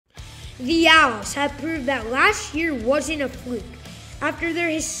The Owls have proved that last year wasn't a fluke after their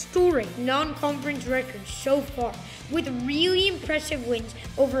historic non-conference record so far, with really impressive wins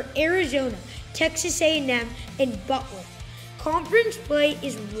over Arizona, Texas A&M, and Butler. Conference play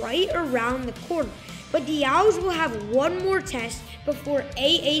is right around the corner, but the Owls will have one more test before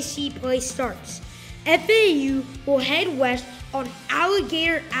AAC play starts. FAU will head west on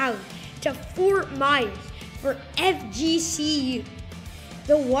Alligator Alley to Fort Myers for Fgcu.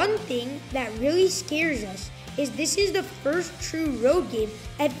 The one thing that really scares us is this is the first true road game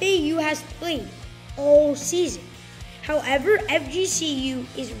FAU has played all season. However, Fgcu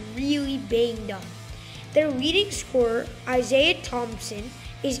is really banged up. Their leading scorer, Isaiah Thompson,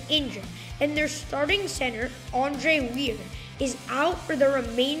 is injured, and their starting center, Andre Weir, is out for the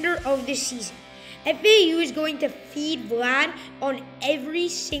remainder of the season. FAU is going to feed Vlad on every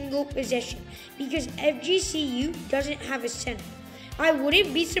single possession because Fgcu doesn't have a center. I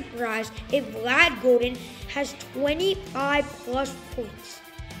wouldn't be surprised if Vlad Golden has 25 plus points.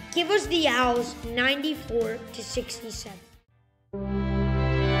 Give us the Owls 94-67.